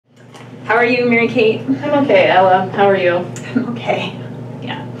How are you, Mary Kate? I'm okay, Ella. How are you? I'm okay.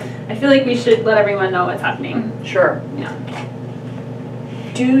 Yeah. I feel like we should let everyone know what's happening. Sure. Yeah.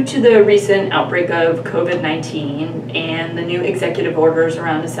 Due to the recent outbreak of COVID-19 and the new executive orders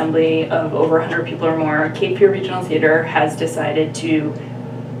around assembly of over 100 people or more, Cape Fear Regional Theater has decided to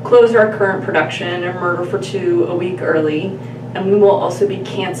close our current production of Murder for Two a week early, and we will also be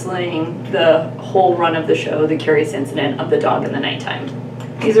canceling the whole run of the show, The Curious Incident of the Dog in the Nighttime.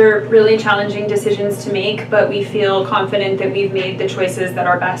 These are really challenging decisions to make, but we feel confident that we've made the choices that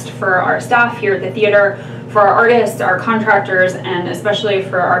are best for our staff here at the theater, for our artists, our contractors, and especially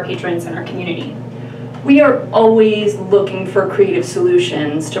for our patrons and our community. We are always looking for creative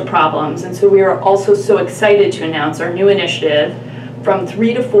solutions to problems, and so we are also so excited to announce our new initiative. From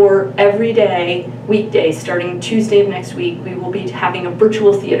 3 to 4 every day, weekdays, starting Tuesday of next week, we will be having a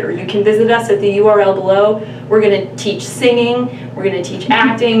virtual theater. You can visit us at the URL below. We're going to teach singing, we're going to teach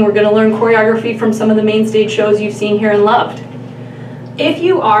acting, we're going to learn choreography from some of the main stage shows you've seen here and loved. If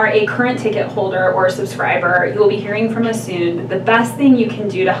you are a current ticket holder or subscriber, you will be hearing from us soon. The best thing you can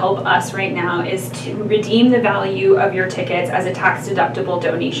do to help us right now is to redeem the value of your tickets as a tax-deductible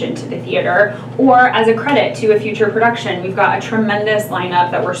donation to the theater or as a credit to a future production. We've got a tremendous lineup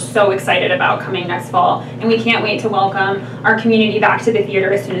that we're so excited about coming next fall, and we can't wait to welcome our community back to the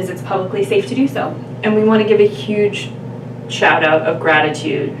theater as soon as it's publicly safe to do so. And we want to give a huge shout out of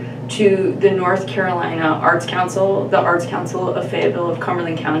gratitude to the North Carolina Arts Council, the Arts Council of Fayetteville of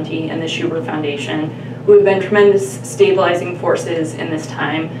Cumberland County, and the Schubert Foundation, who have been tremendous stabilizing forces in this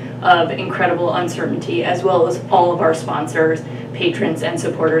time of incredible uncertainty, as well as all of our sponsors, patrons, and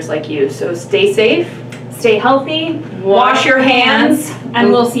supporters like you. So stay safe, stay healthy, wash your hands, and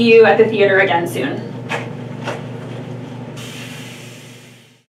we'll see you at the theater again soon.